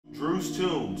Drew's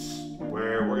Tunes,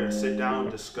 where we're gonna sit down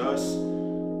and discuss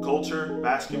culture,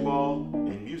 basketball,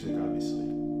 and music, obviously.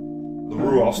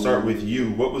 LaRue, I'll start with you.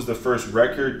 What was the first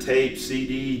record, tape,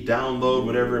 CD, download,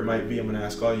 whatever it might be? I'm gonna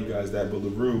ask all you guys that, but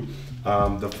LaRue,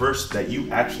 the first that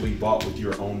you actually bought with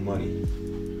your own money.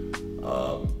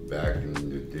 Back in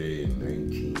the day in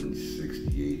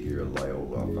 1968 here at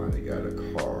Loyola, I finally got a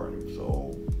car, and it was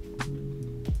all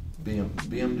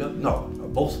BMW? No, a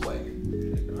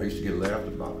Volkswagen. I used to get laughed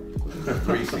about it. It was a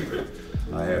three-seater.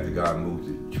 I had the guy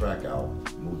move the track out,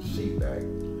 move the seat back.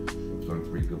 It was on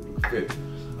pretty good fit.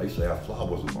 I used to have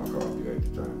flowers in my car there at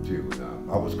the time too.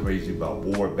 And I was crazy about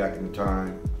Ward back in the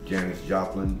time, Janis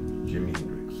Joplin, Jimi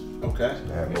Hendrix. Okay.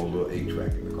 I had no little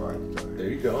 8-track in the car at the time. There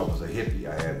you go. I was a hippie.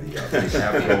 I had the big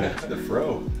afro. The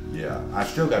fro. Yeah, I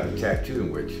still got the tattoo,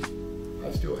 which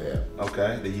I still have.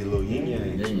 Okay, the little yin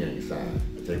yang. Yin yang sign.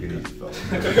 Take it easy, fellas.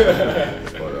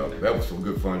 But that was some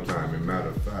good fun time. As a matter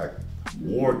of fact,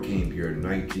 Ward came here in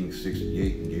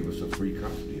 1968 and gave us a free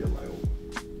concert at Loyola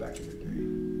back in the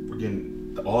day. We're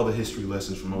getting all the history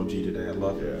lessons from OG today. I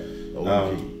love it.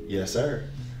 OG. Yes, sir.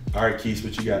 All right, Keith,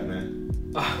 what you got, man?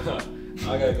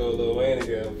 I gotta go Lil Wayne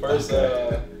again. First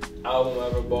album I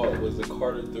ever bought was the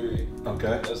Carter 3. Okay.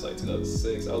 That was like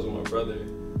 2006. I was with my brother,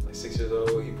 like 6 years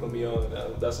old. He put me on.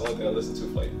 That's the only thing I listened to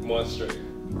for like months straight.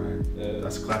 Right. Yeah.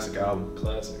 That's a classic album.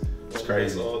 Classic. It's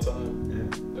crazy. All time.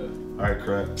 Yeah. Yeah. All right,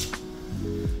 Craig.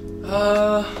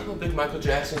 I'm a big Michael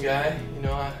Jackson guy. You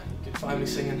know, you can find me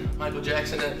singing Michael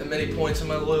Jackson at many points in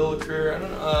my Loyola career.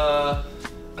 I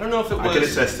don't know if it was. I can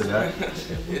attest to that.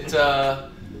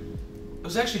 It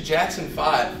was actually Jackson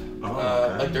 5.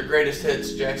 Okay. Like their greatest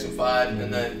hits, Jackson 5,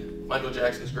 and then Michael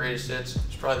Jackson's greatest hits.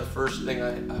 It's probably the first thing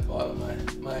I bought on my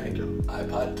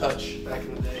iPod Touch back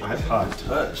in the day. iPod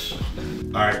Touch.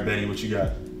 All right, Benny, what you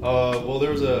got? Well, there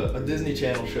was a Disney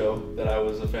Channel show that I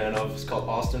was a fan of. It's called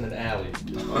Austin and Ally.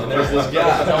 And there's this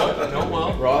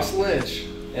guy, Ross Lynch,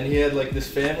 and he had like this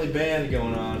family band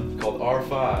going on called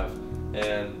R5,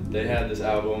 and they had this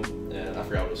album, and I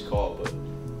forgot what it was called, but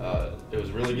it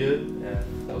was really good,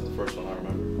 and that was the first one I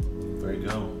remember. There you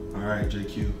go. All right,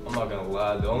 JQ. I'm not gonna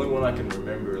lie, the only one I can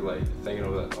remember like thinking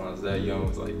of when I was that young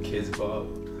was like Kids Bop.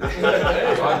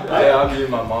 I'll give you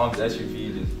my mom's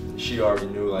SUV, just she already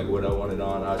knew like what I wanted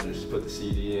on. I just put the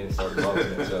CD in and start bumping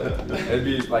it. So it'd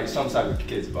be like some type of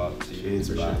Kids Bop CD. Kids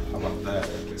Bop. How about that?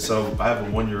 So I have a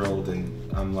 1-year-old and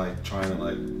I'm like trying to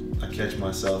I catch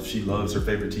myself. She loves her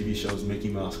favorite TV show is Mickey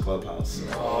Mouse Clubhouse.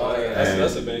 Oh yeah,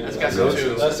 that's a big one. It's got some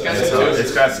tunes.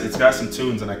 It's got some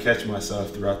tunes, and I catch myself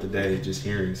throughout the day just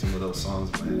hearing some of those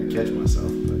songs. Man, I catch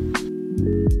myself. But